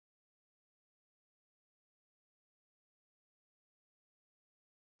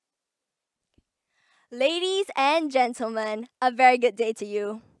Ladies and gentlemen, a very good day to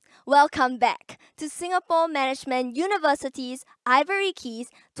you. Welcome back to Singapore Management University's Ivory Keys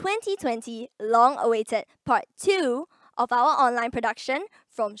 2020 long awaited part 2 of our online production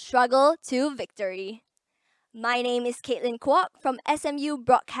From Struggle to Victory. My name is Caitlin Kwok from SMU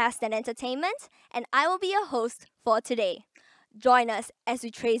Broadcast and Entertainment, and I will be your host for today. Join us as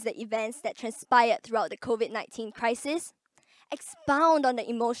we trace the events that transpired throughout the COVID-19 crisis, expound on the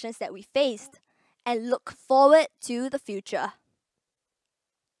emotions that we faced, and look forward to the future.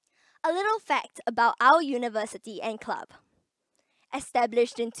 A little fact about our university and club.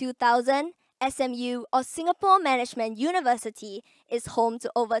 Established in 2000, SMU or Singapore Management University is home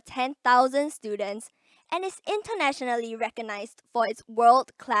to over 10,000 students and is internationally recognized for its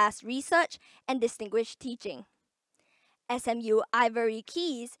world-class research and distinguished teaching. SMU Ivory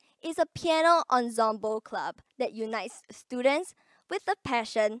Keys is a piano ensemble club that unites students with a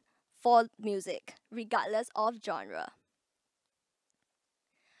passion for music, regardless of genre.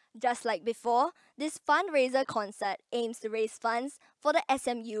 Just like before, this fundraiser concert aims to raise funds for the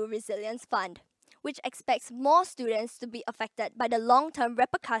SMU Resilience Fund, which expects more students to be affected by the long-term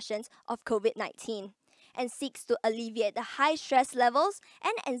repercussions of COVID-19 and seeks to alleviate the high stress levels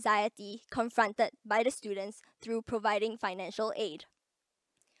and anxiety confronted by the students through providing financial aid.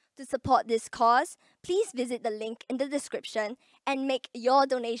 To support this cause, please visit the link in the description and make your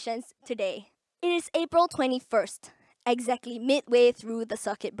donations today. It is April 21st, exactly midway through the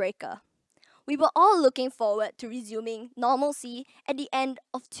circuit breaker. We were all looking forward to resuming normalcy at the end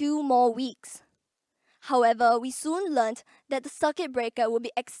of 2 more weeks. However, we soon learned that the circuit breaker will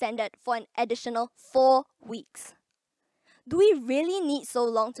be extended for an additional 4 weeks. Do we really need so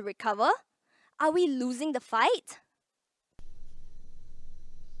long to recover? Are we losing the fight?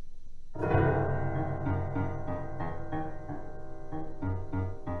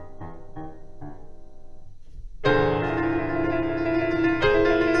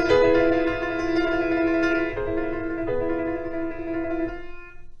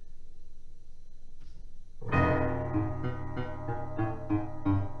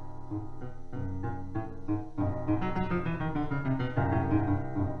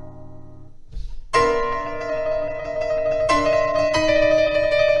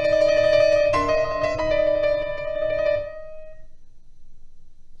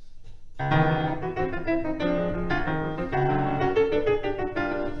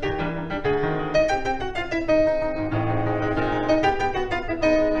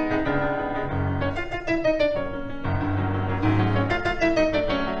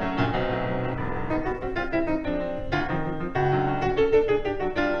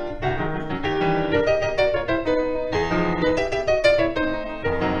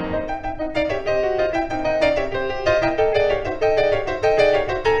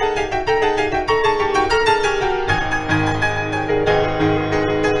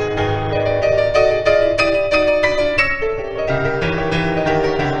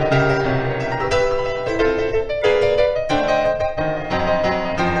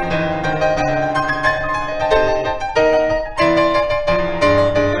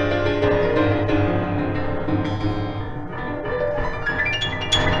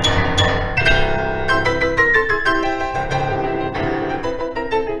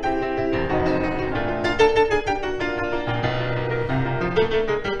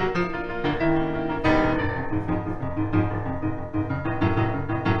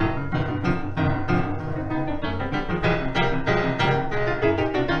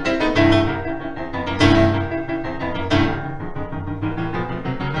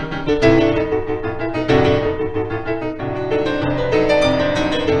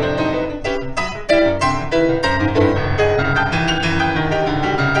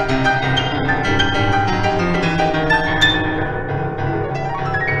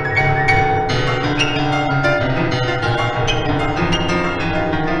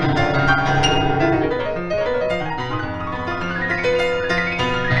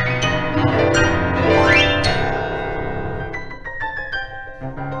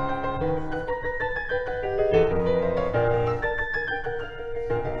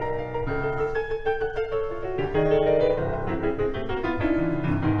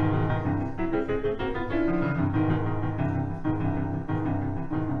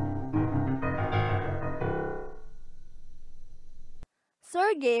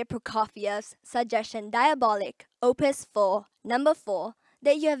 Sergei Prokofiev's suggestion Diabolique, Opus 4, number 4,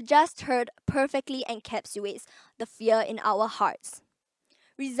 that you have just heard perfectly encapsulates the fear in our hearts.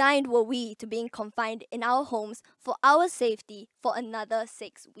 Resigned were we to being confined in our homes for our safety for another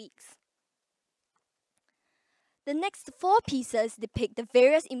 6 weeks. The next four pieces depict the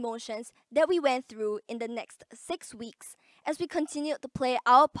various emotions that we went through in the next 6 weeks as we continued to play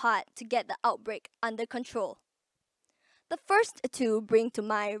our part to get the outbreak under control. The first two bring to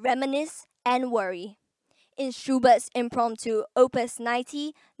mind reminisce and worry. In Schubert's Impromptu Opus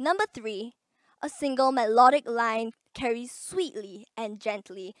 90, number 3, a single melodic line carries sweetly and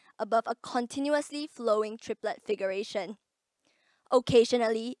gently above a continuously flowing triplet figuration.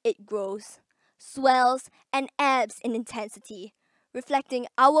 Occasionally, it grows, swells, and ebbs in intensity, reflecting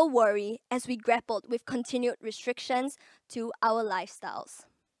our worry as we grappled with continued restrictions to our lifestyles.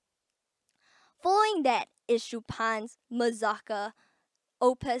 Following that is Chopin's Mazurka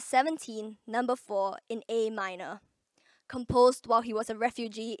Op.17 No. 4 in A minor, composed while he was a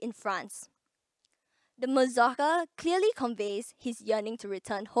refugee in France. The Mazurka clearly conveys his yearning to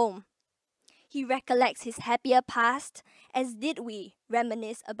return home. He recollects his happier past, as did we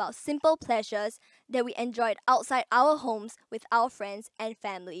reminisce about simple pleasures that we enjoyed outside our homes with our friends and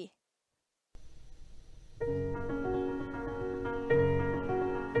family.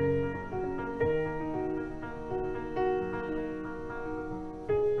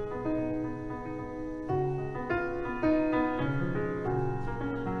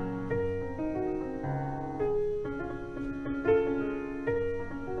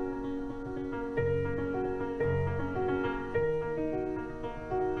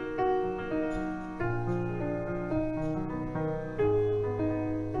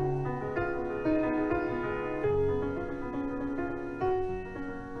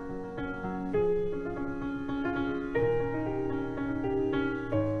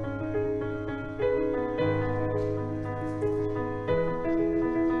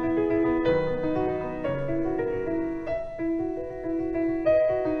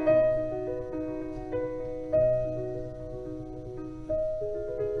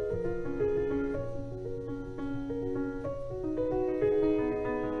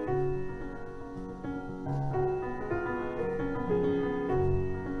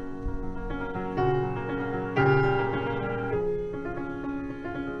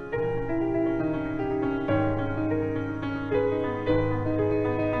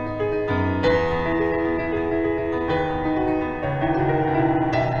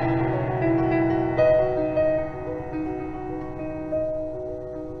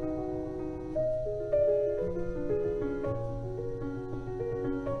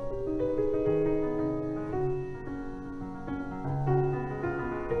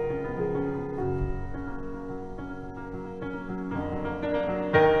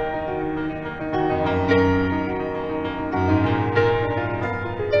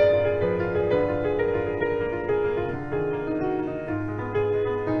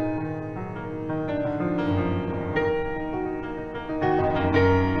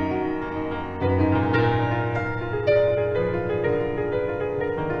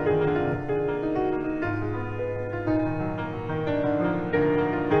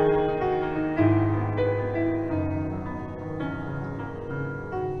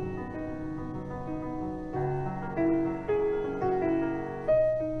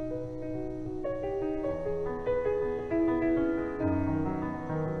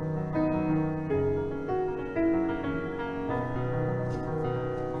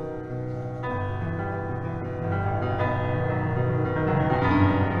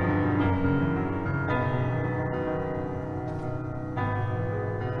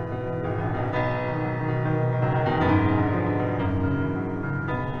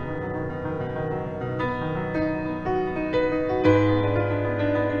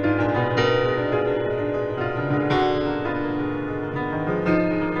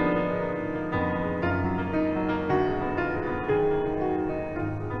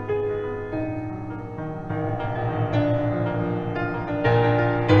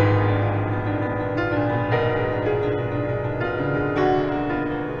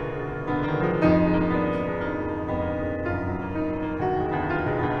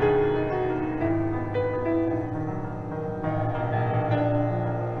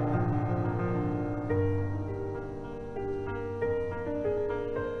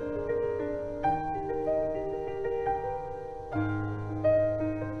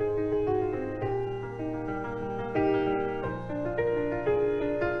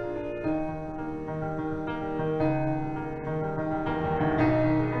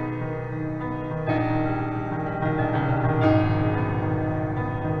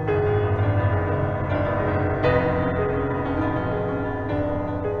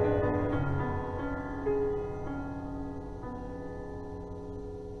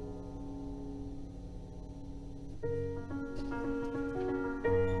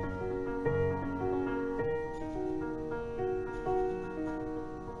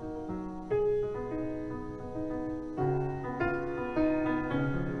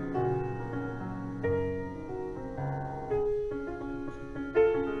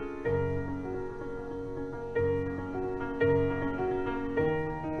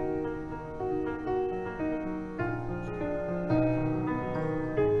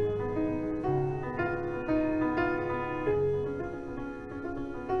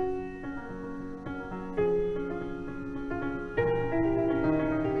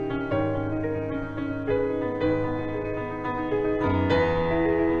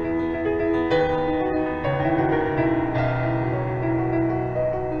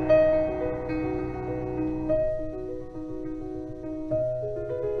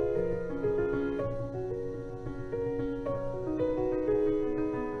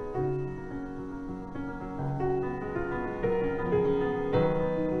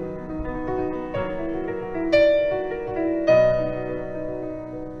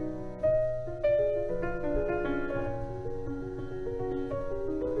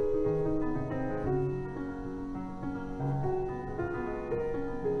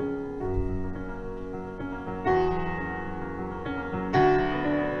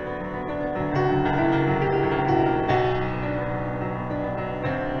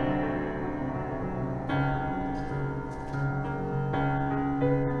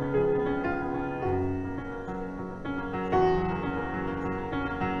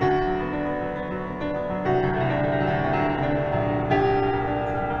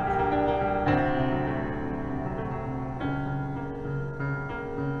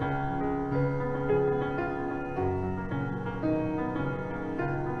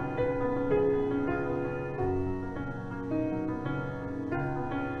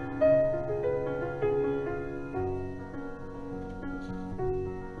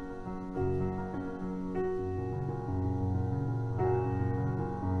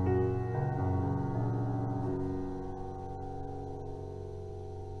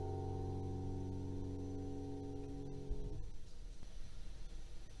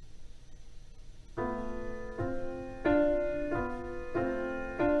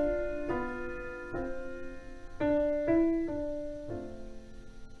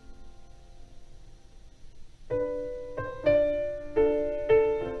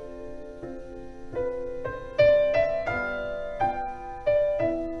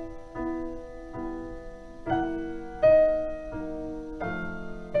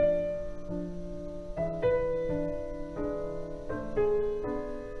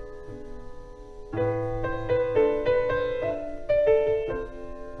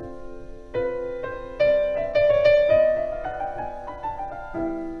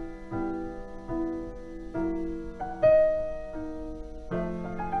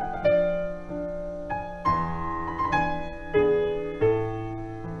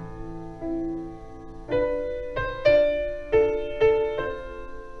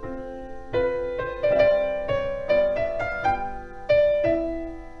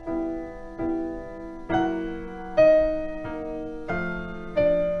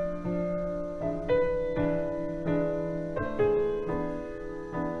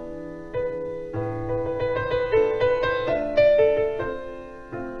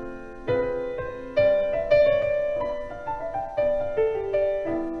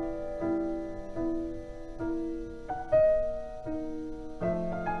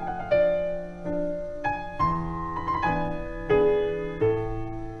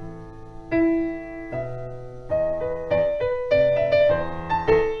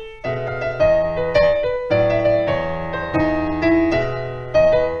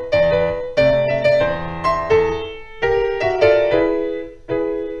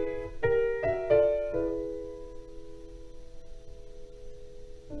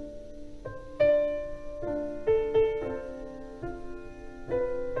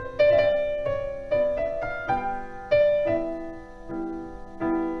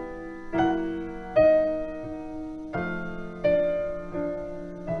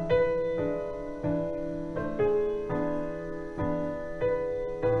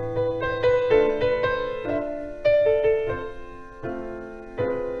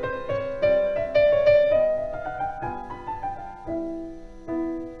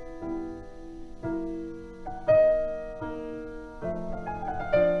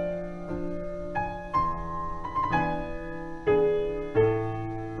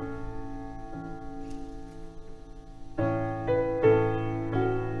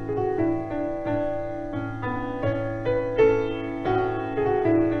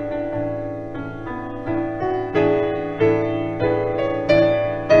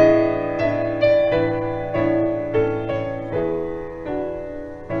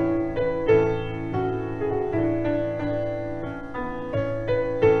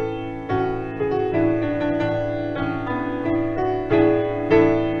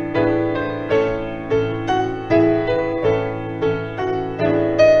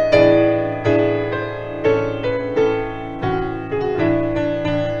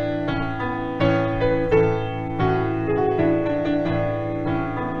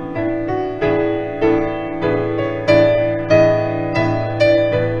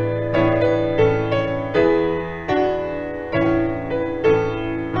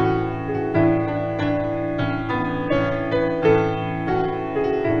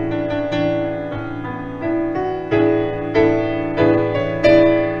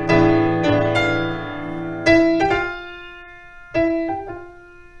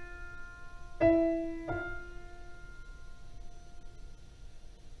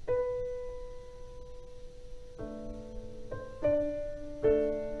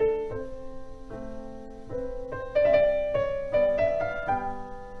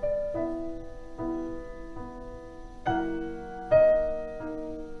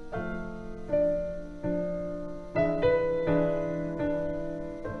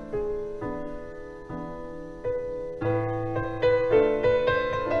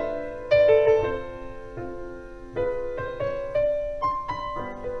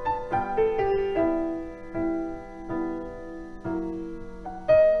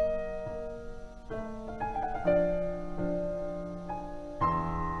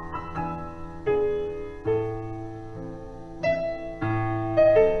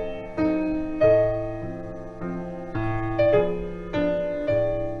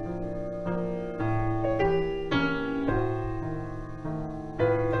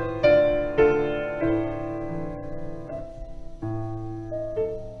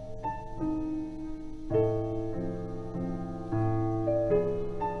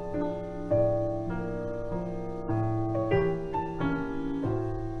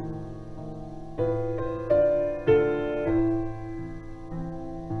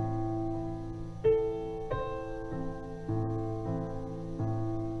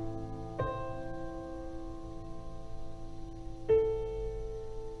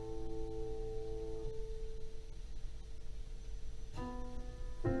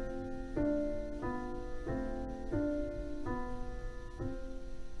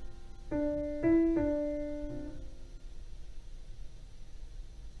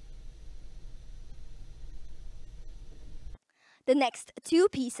 The next two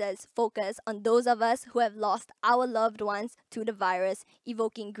pieces focus on those of us who have lost our loved ones to the virus,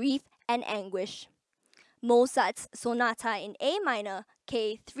 evoking grief and anguish. Mozart's Sonata in A minor,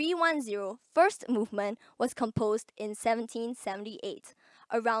 K310, first movement, was composed in 1778,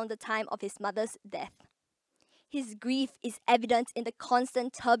 around the time of his mother's death. His grief is evident in the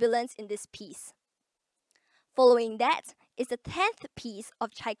constant turbulence in this piece. Following that is the 10th piece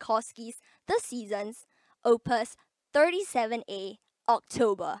of Tchaikovsky's The Seasons, Opus 37A,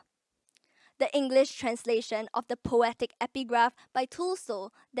 October. The English translation of the poetic epigraph by Tolstoy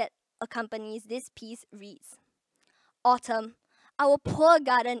that accompanies this piece reads, Autumn, our poor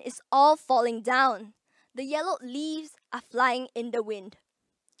garden is all falling down. The yellowed leaves are flying in the wind.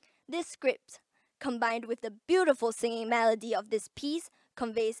 This script, combined with the beautiful singing melody of this piece,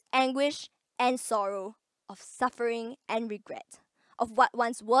 conveys anguish and sorrow, of suffering and regret, of what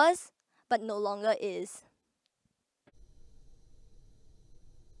once was but no longer is.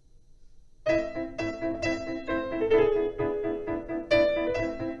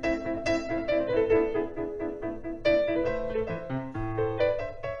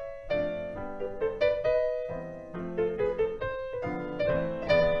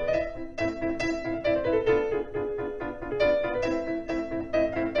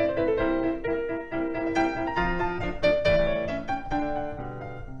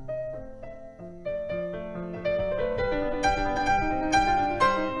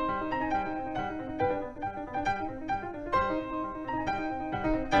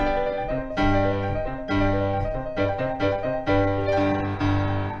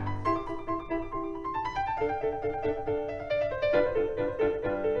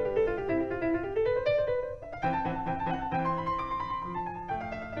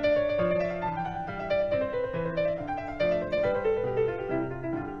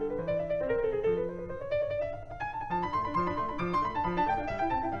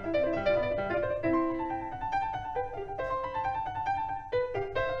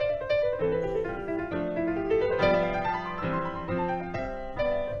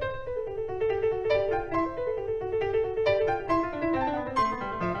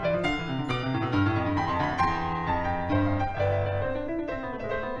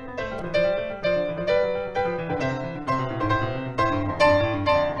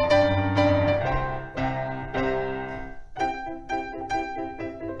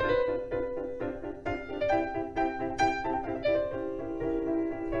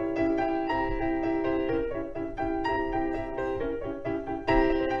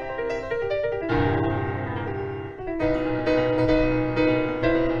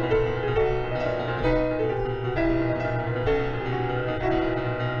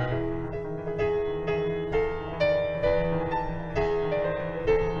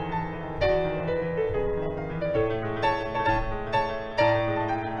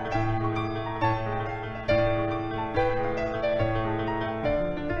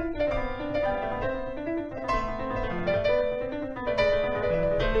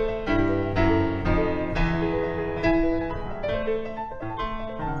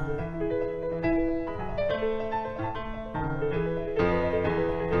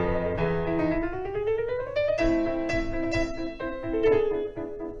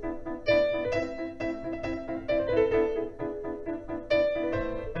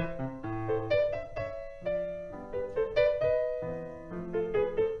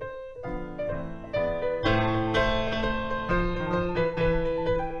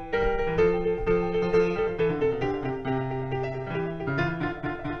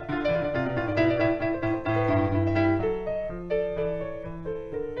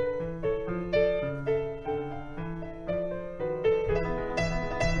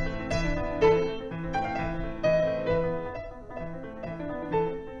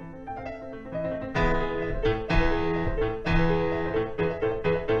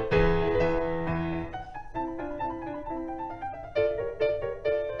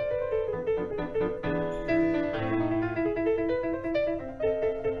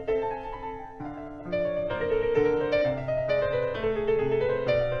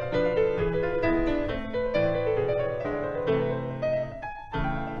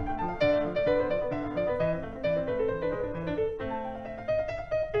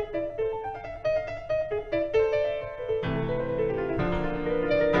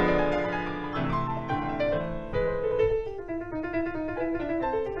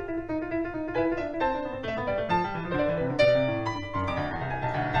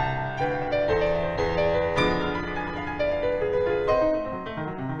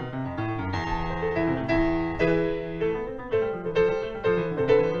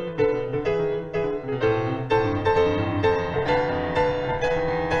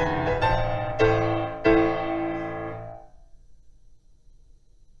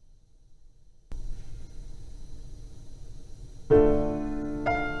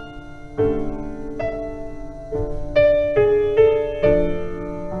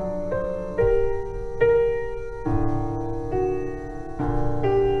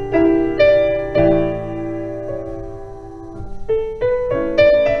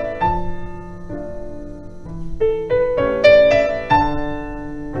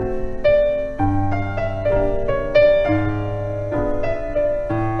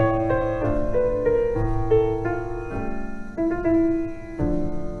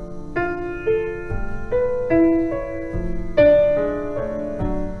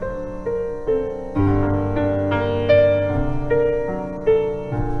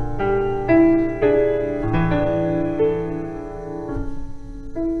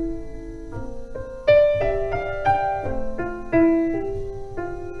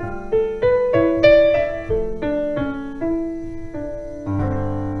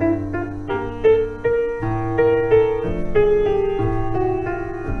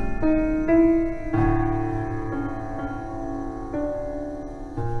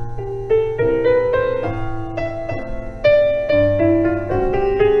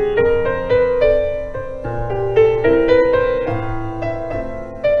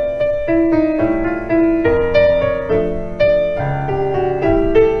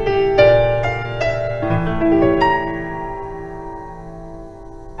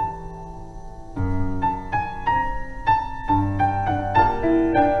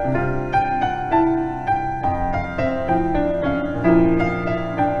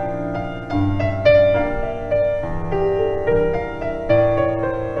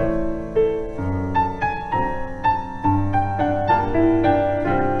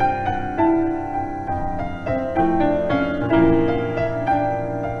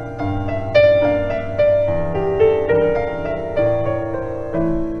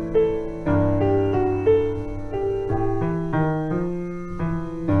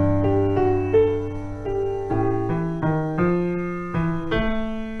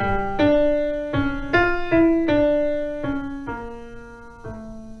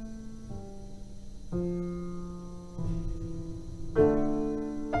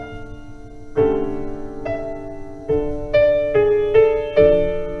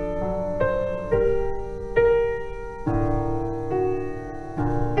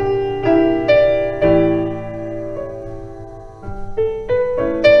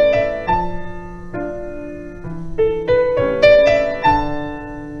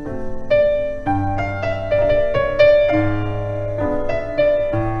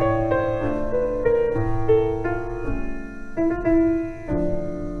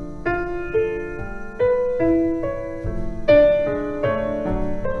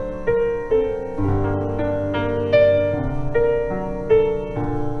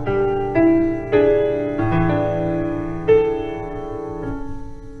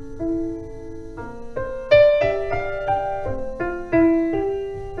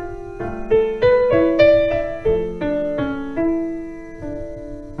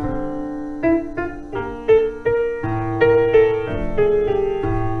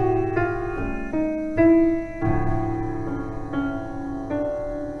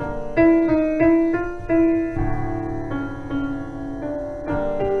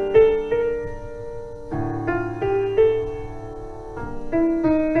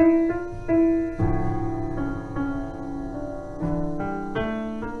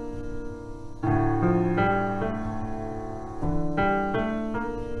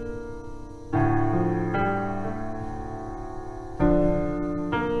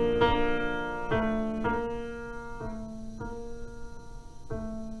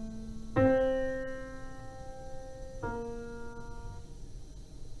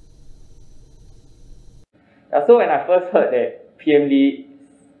 So when I first heard that PM Lee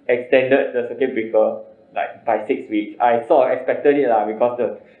extended the circuit breaker like by 6 weeks, I sort of expected it because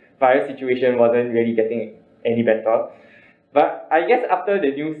the virus situation wasn't really getting any better. But I guess after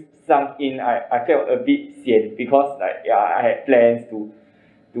the news sunk in, I felt a bit sian because I had plans to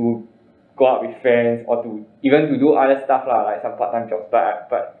go out with friends or to even to do other stuff like some part-time jobs.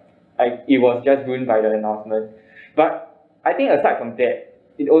 But it was just ruined by the announcement. But I think aside from that,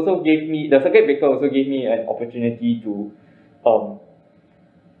 it also gave me, the circuit breaker also gave me an opportunity to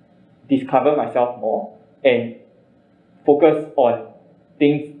discover myself more and focus on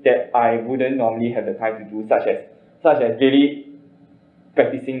things that I wouldn't normally have the time to do, such as really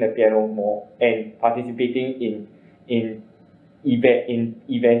practicing the piano more and participating in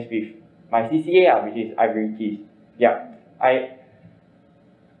events with my CCA, which is Ivory Keys. Yeah,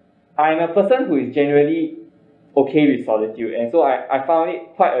 I'm a person who is generally okay with solitude, and so I found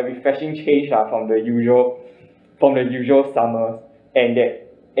it quite a refreshing change from the usual summers, and that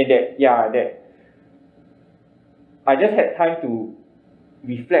I just had time to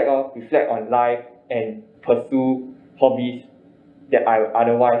reflect on life and pursue hobbies that I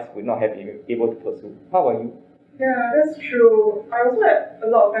otherwise would not have been able to pursue. How about you? Yeah, that's true. I also had a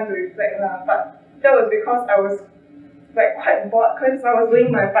lot of time to reflect but that was because I was quite bored because I was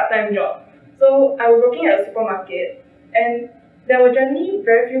doing my part-time job. So I was working at a supermarket and there were generally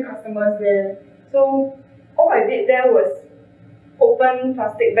very few customers there. So all I did there was open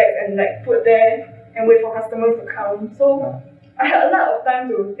plastic bags and put there and wait for customers to come. So I had a lot of time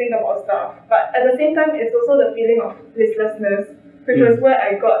to think about stuff. But at the same time, it's also the feeling of listlessness, which was where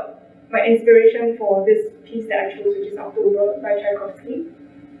I got my inspiration for this piece that I chose, which is October by Tchaikovsky.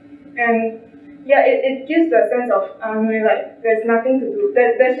 And yeah, it gives the sense of there's nothing to do.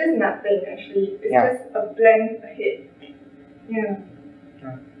 There's just nothing actually. It's just a blank ahead. Yeah.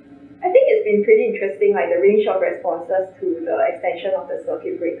 I think it's been pretty interesting, the range of responses to the extension of the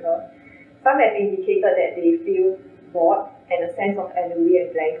circuit breaker. Some have indicated that they feel bored and a sense of ennui and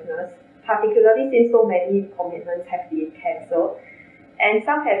blankness, particularly since so many commitments have been cancelled. And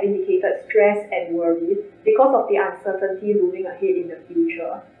some have indicated stress and worry because of the uncertainty looming ahead in the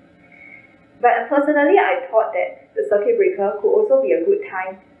future. But personally, I thought that the circuit breaker could also be a good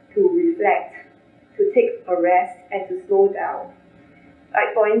time to reflect, to take a rest, and to slow down.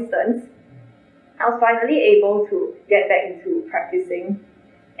 For instance, I was finally able to get back into practicing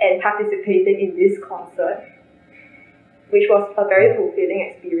and participating in this concert, which was a very fulfilling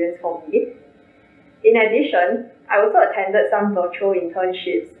experience for me. In addition, I also attended some virtual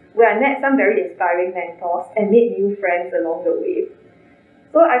internships where I met some very inspiring mentors and made new friends along the way.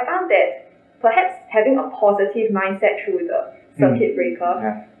 So I found that perhaps having a positive mindset through the circuit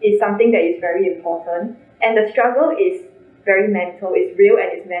breaker is something that is very important. And the struggle is very mental, it's real and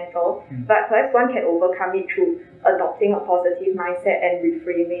it's mental, but perhaps one can overcome it through adopting a positive mindset and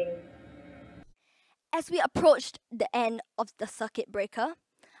reframing. As we approached the end of the circuit breaker,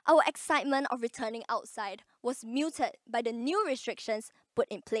 our excitement of returning outside was muted by the new restrictions put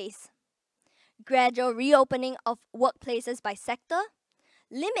in place. Gradual reopening of workplaces by sector,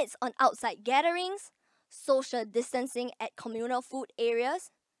 limits on outside gatherings, social distancing at communal food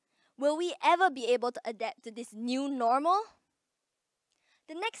areas. Will we ever be able to adapt to this new normal?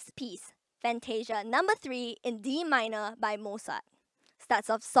 The next piece, Fantasia No. 3 in D minor by Mozart, starts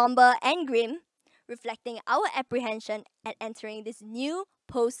off somber and grim, reflecting our apprehension at entering this new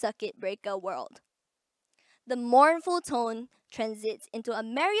post-circuit breaker world. The mournful tone transits into a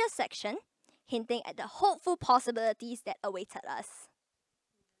merrier section, hinting at the hopeful possibilities that awaited us.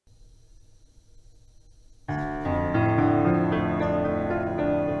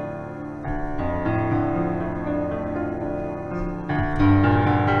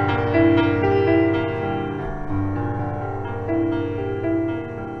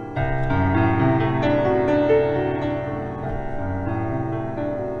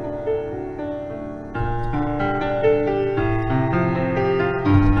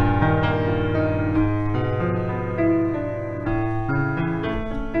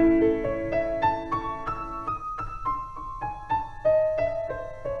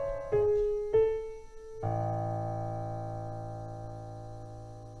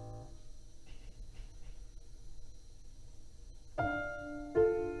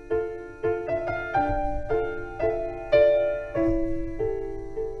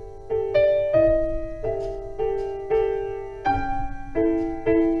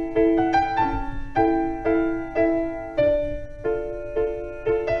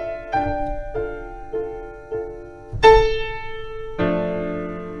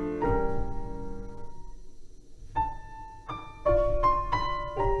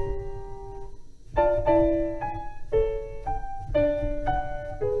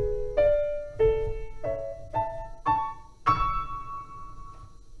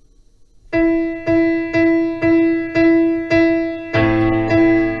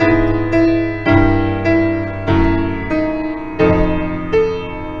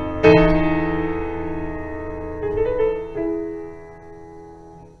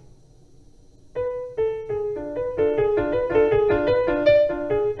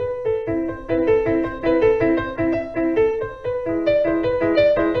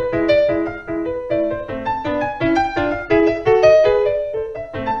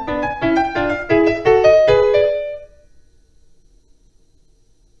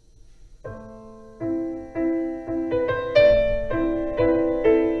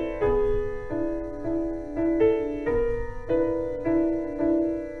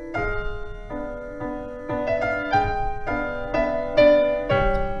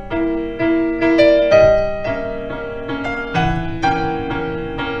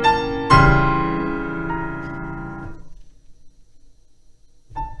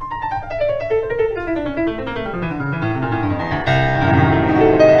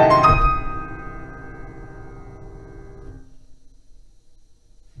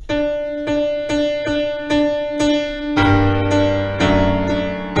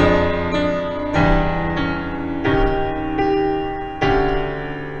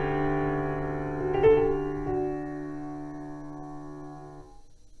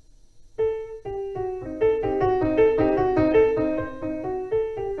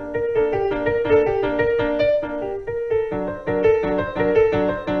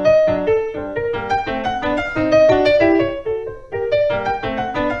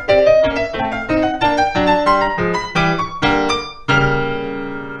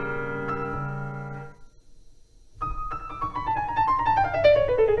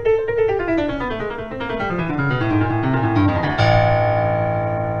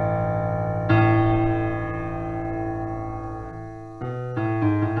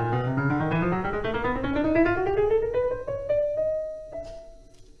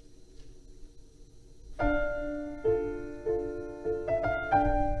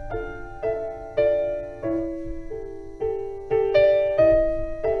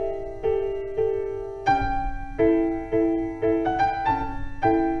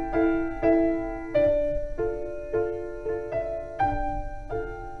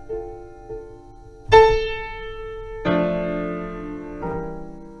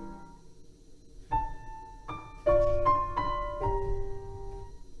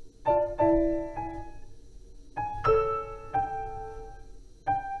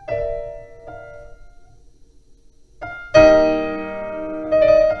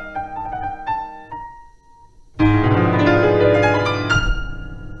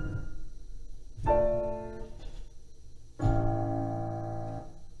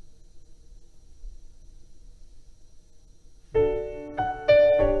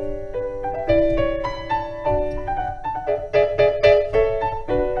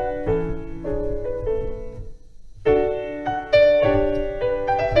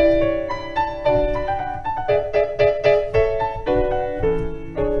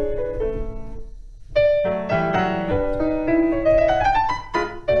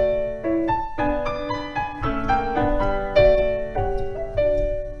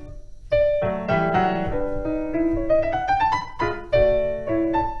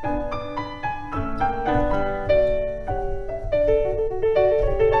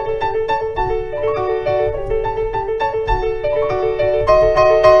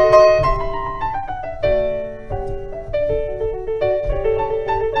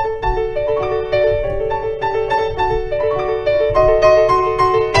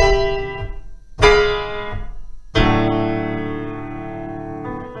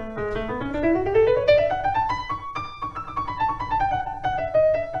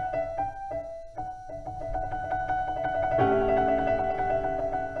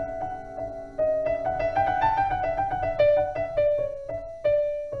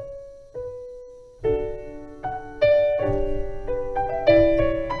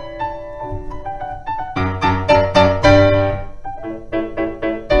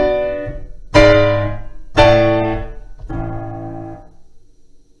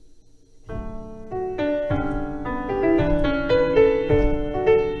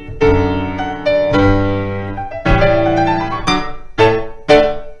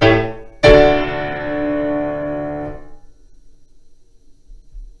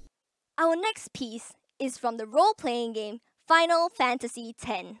 from the role-playing game Final Fantasy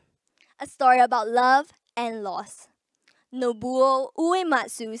X, a story about love and loss. Nobuo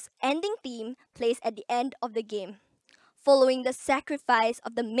Uematsu's ending theme plays at the end of the game, following the sacrifice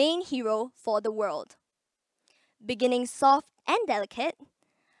of the main hero for the world. Beginning soft and delicate,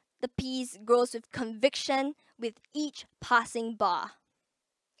 the piece grows with conviction with each passing bar.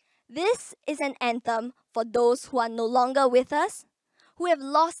 This is an anthem for those who are no longer with us, who have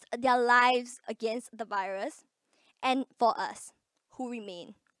lost their lives against the virus, and for us, who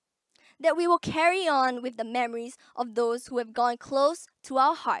remain. That we will carry on with the memories of those who have gone close to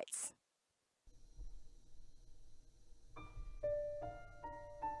our hearts.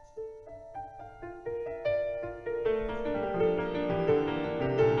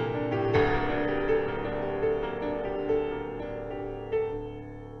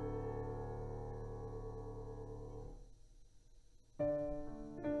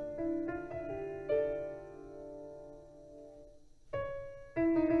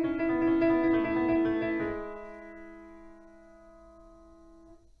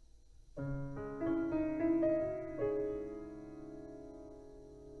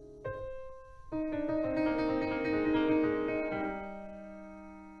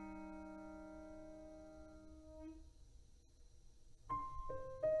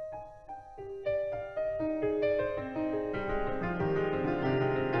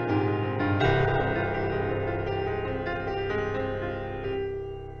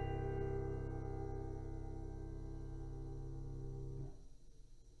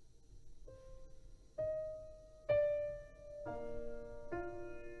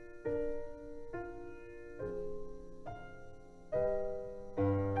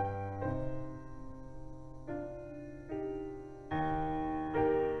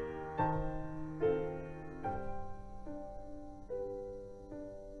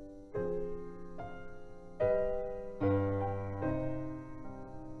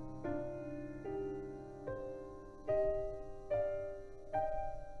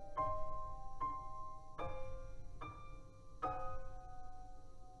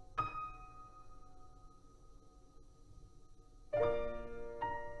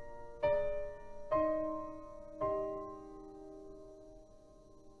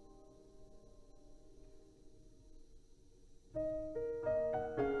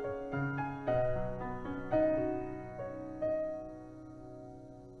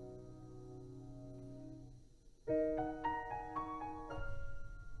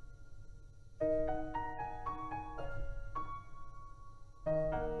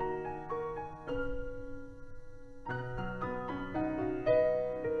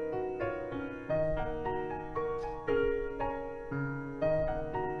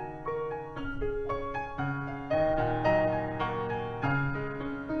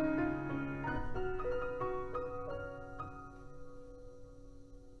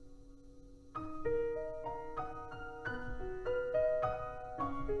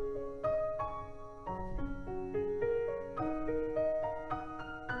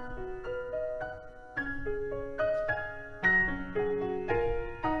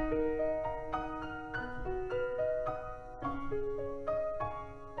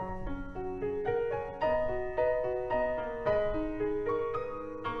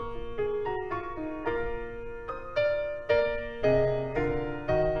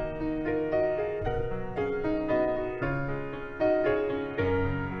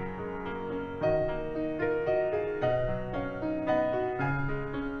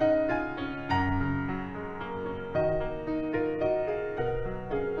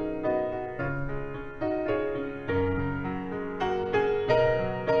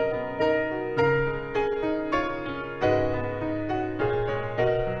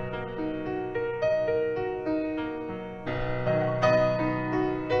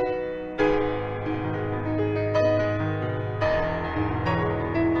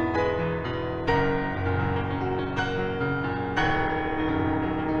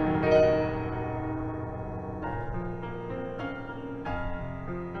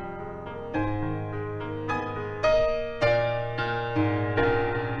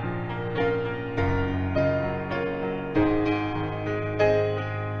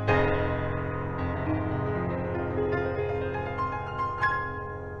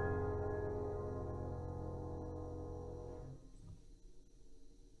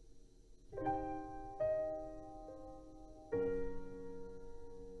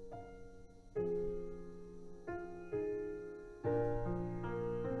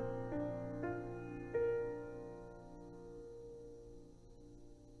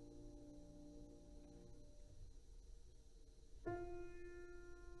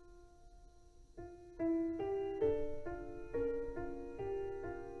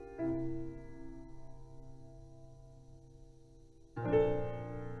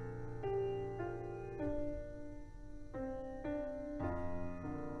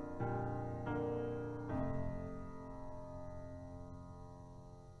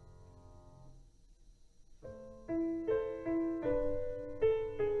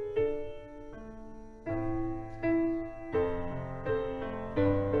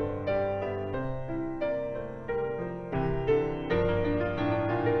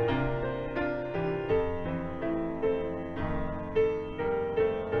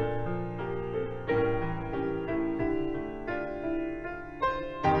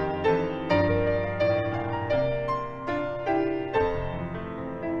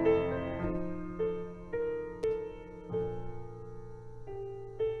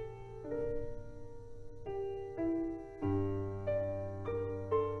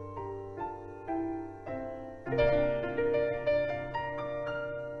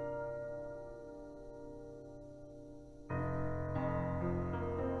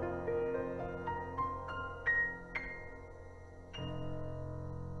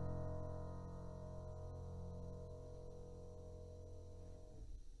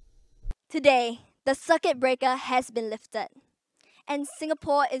 Today, the circuit breaker has been lifted, and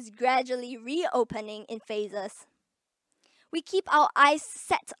Singapore is gradually reopening in phases. We keep our eyes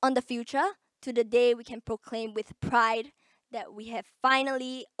set on the future to the day we can proclaim with pride that we have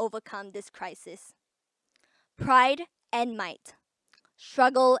finally overcome this crisis. Pride and might,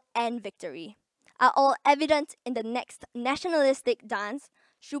 struggle and victory are all evident in the next nationalistic dance,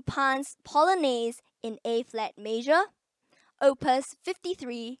 Chopin's Polonaise in A-flat major, Opus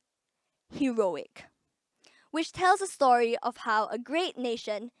 53, Heroic, which tells a story of how a great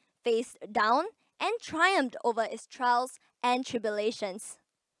nation faced down and triumphed over its trials and tribulations.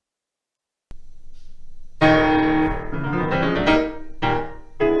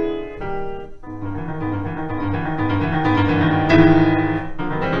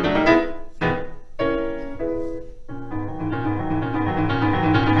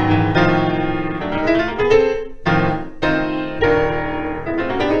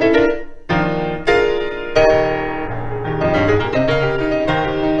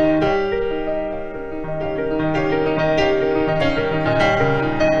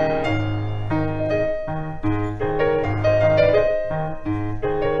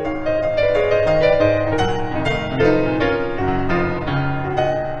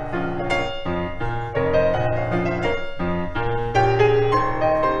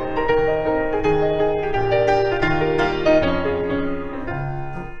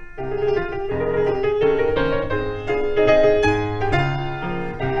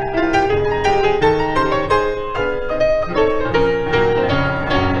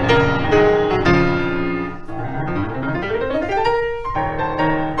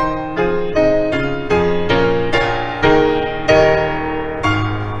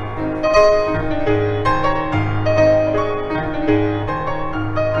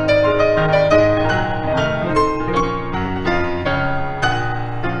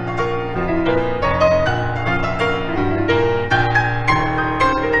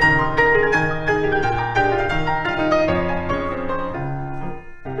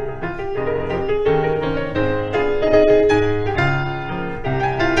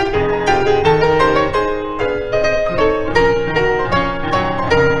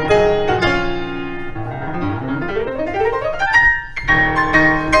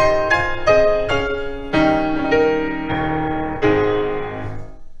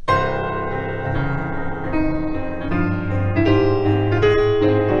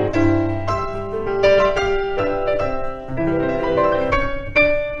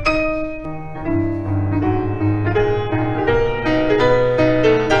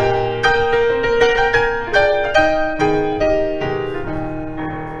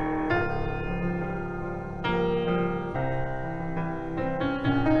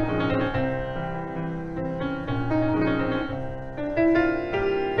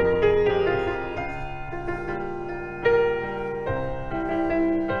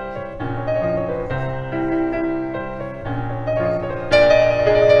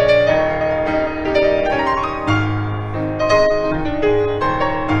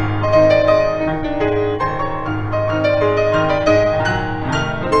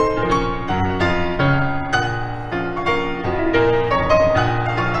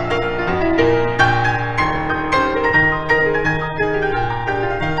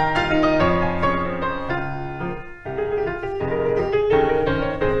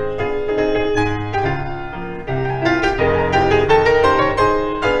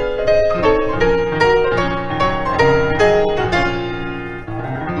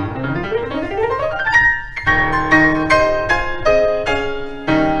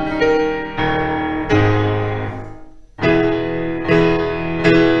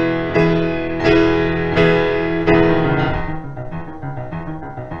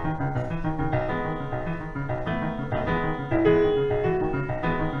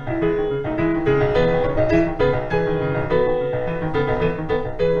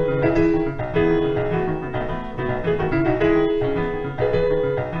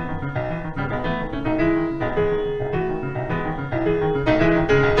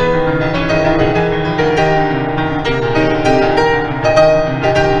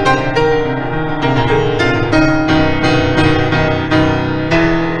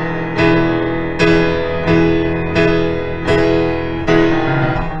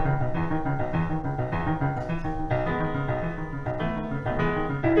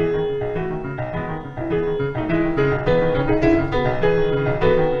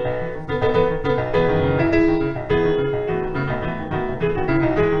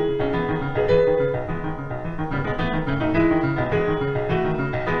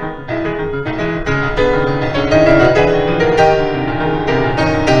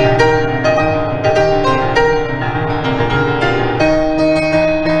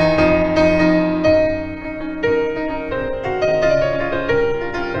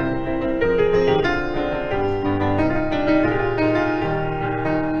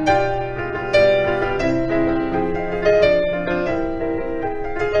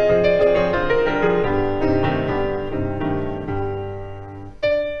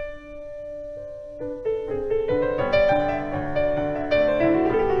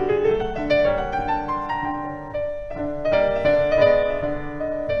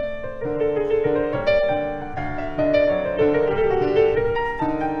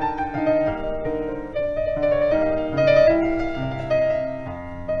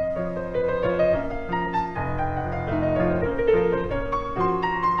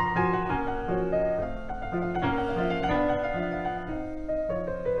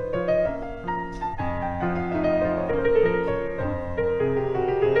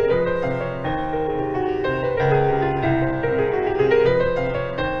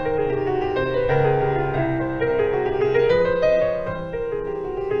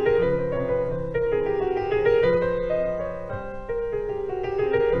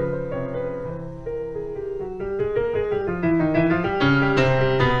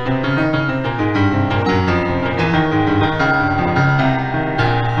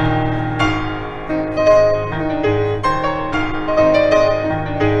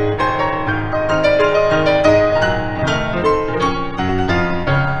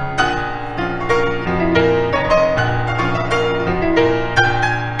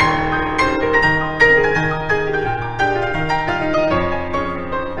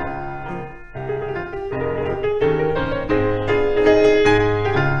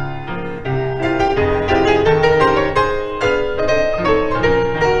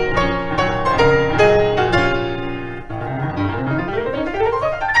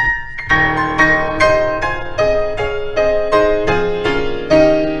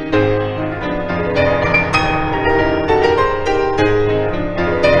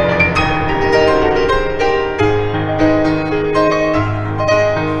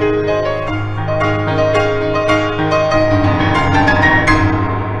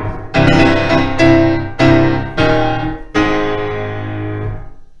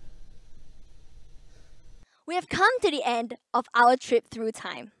 of our trip through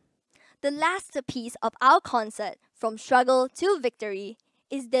time. The last piece of our concert, From Struggle to Victory,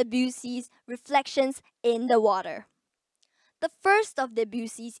 is Debussy's Reflections in the Water. The first of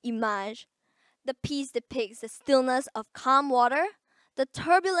Debussy's Images, the piece depicts the stillness of calm water, the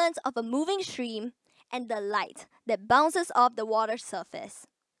turbulence of a moving stream, and the light that bounces off the water's surface.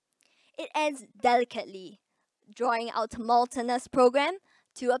 It ends delicately, drawing our tumultuous program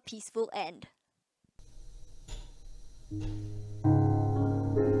to a peaceful end.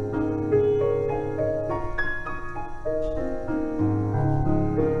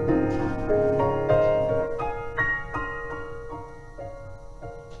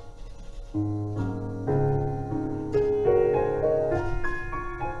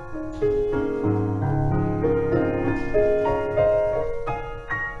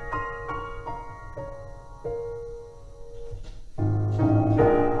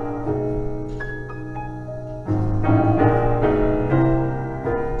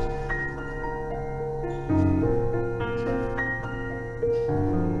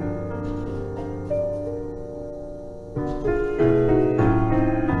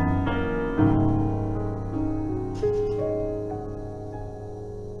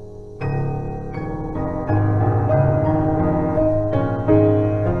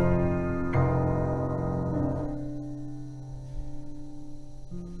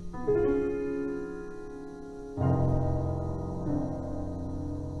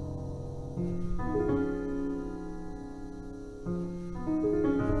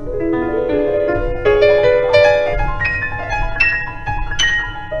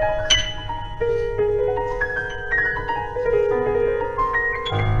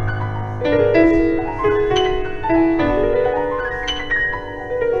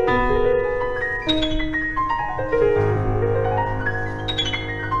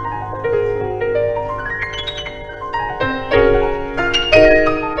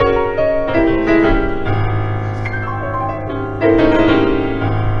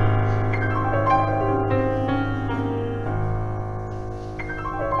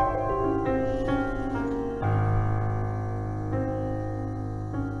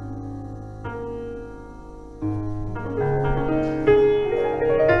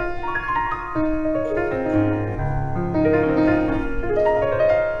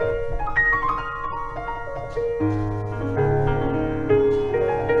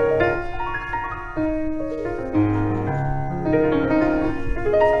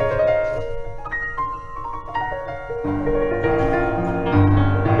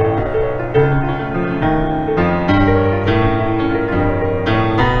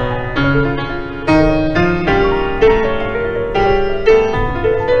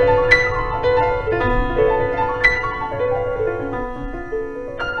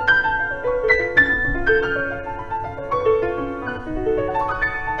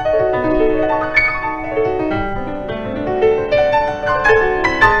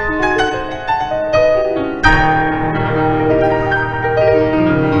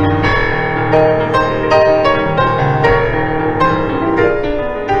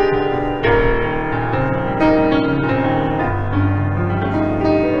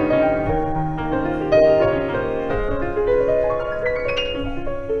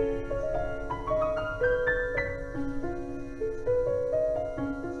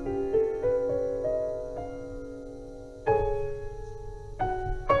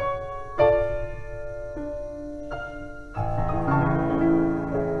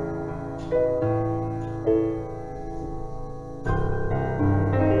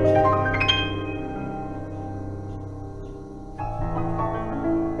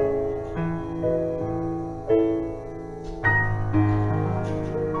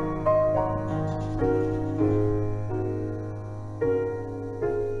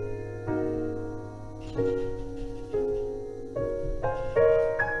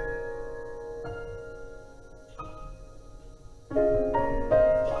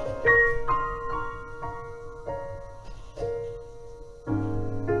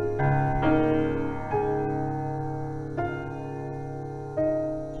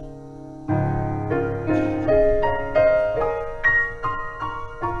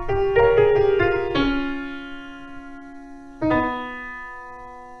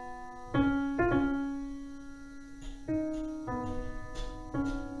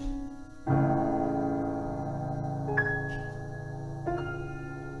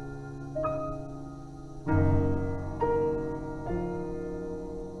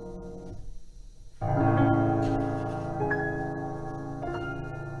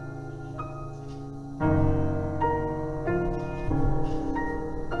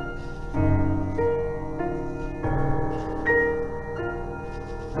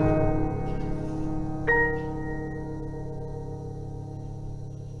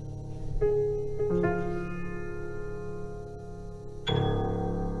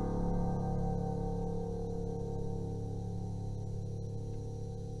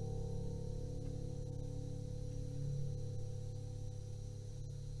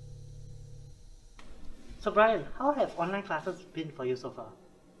 So Brian, how have online classes been for you so far?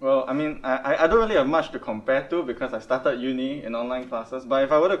 Well, I mean, I don't really have much to compare to because I started uni in online classes. But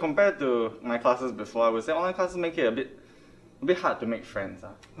if I were to compare to my classes before, I would say online classes make it a bit hard to make friends.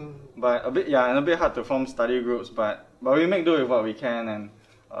 But a bit hard to form study groups. But we make do with what we can.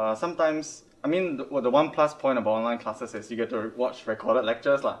 And sometimes, I mean, the one plus point about online classes is you get to watch recorded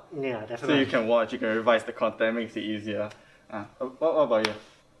lectures. Yeah, definitely. So you can watch, you can revise the content, makes it easier. What about you?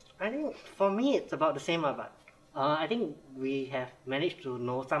 I think for me it's about the same, but I think we have managed to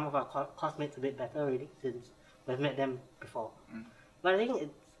know some of our classmates a bit better already since we've met them before. But I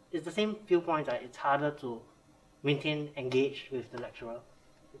think it's the same few points. It's harder to maintain engaged with the lecturer.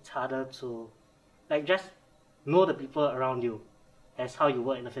 It's harder to just know the people around you as how you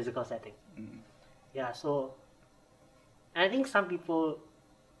work in a physical setting. Yeah, so I think some people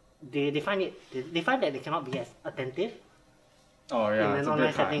they find that they cannot be as attentive in an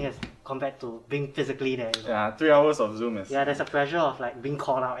online setting as compared to being physically there. Yeah, 3 hours of Zoom is... Yeah, there's a pressure of being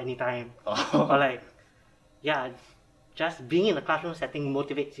called out anytime. Or just being in a classroom setting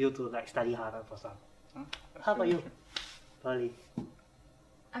motivates you to study harder for some. How about you, Pearlie?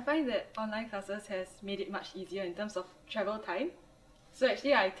 I find that online classes has made it much easier in terms of travel time. So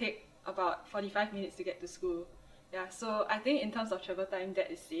actually I take about 45 minutes to get to school. Yeah, so I think in terms of travel time that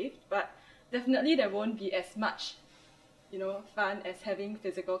is saved, but definitely there won't be as much fun as having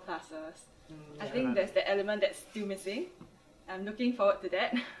physical classes. I think there's the element that's still missing. I'm looking forward to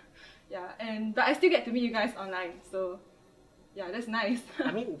that. But I still get to meet you guys online, so yeah, that's nice.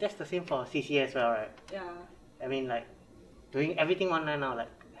 I mean, that's the same for CCA as well, right? Yeah. I mean, doing everything online now,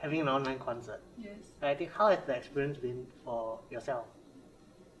 having an online concert. Yes. I think, how has the experience been for yourself?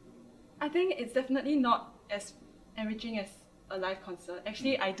 I think it's definitely not as enriching as a live concert.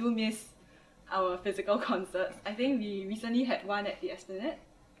 Actually, I do miss our physical concerts. I think we recently had one at the Esplanade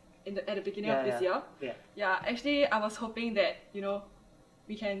at the beginning of this year. Yeah, actually I was hoping that,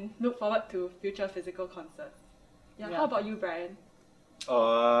 we can look forward to future physical concerts. How about you, Brian?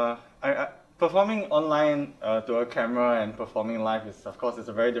 Performing online to a camera and performing live is, of course, it's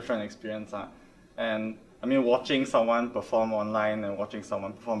a very different experience. And I mean, watching someone perform online and watching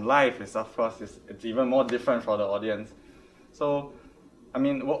someone perform live is, of course, it's even more different for the audience. So, I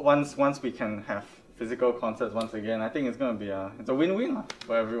mean, once we can have physical concerts once again, I think it's going to be it's a win-win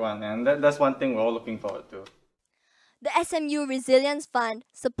for everyone, and that's one thing we're all looking forward to. The SMU Resilience Fund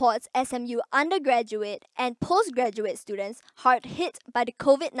supports SMU undergraduate and postgraduate students hard hit by the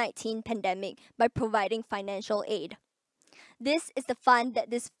COVID-19 pandemic by providing financial aid. This is the fund that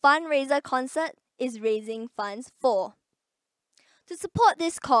this fundraiser concert is raising funds for. To support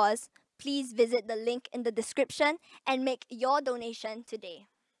this cause, please visit the link in the description and make your donation today.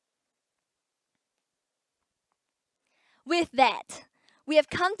 With that, we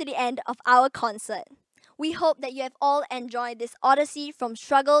have come to the end of our concert. We hope that you have all enjoyed this odyssey from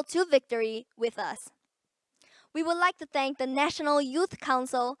struggle to victory with us. We would like to thank the National Youth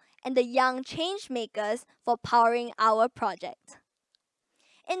Council and the Young Changemakers for powering our project.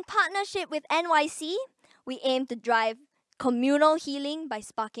 In partnership with NYC, we aim to drive communal healing by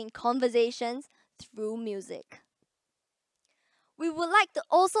sparking conversations through music. We would like to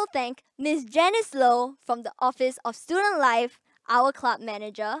also thank Ms. Janice Low from the Office of Student Life, our club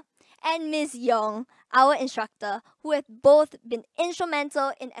manager, and Ms. Young, our instructor, who have both been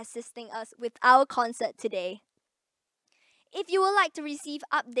instrumental in assisting us with our concert today. If you would like to receive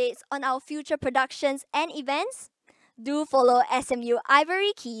updates on our future productions and events, do follow SMU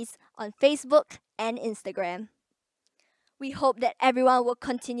Ivory Keys on Facebook and Instagram. We hope that everyone will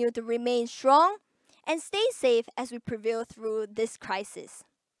continue to remain strong and stay safe as we prevail through this crisis.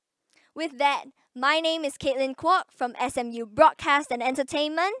 With that, my name is Caitlin Kwok from SMU Broadcast and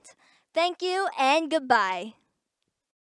Entertainment. Thank you and goodbye.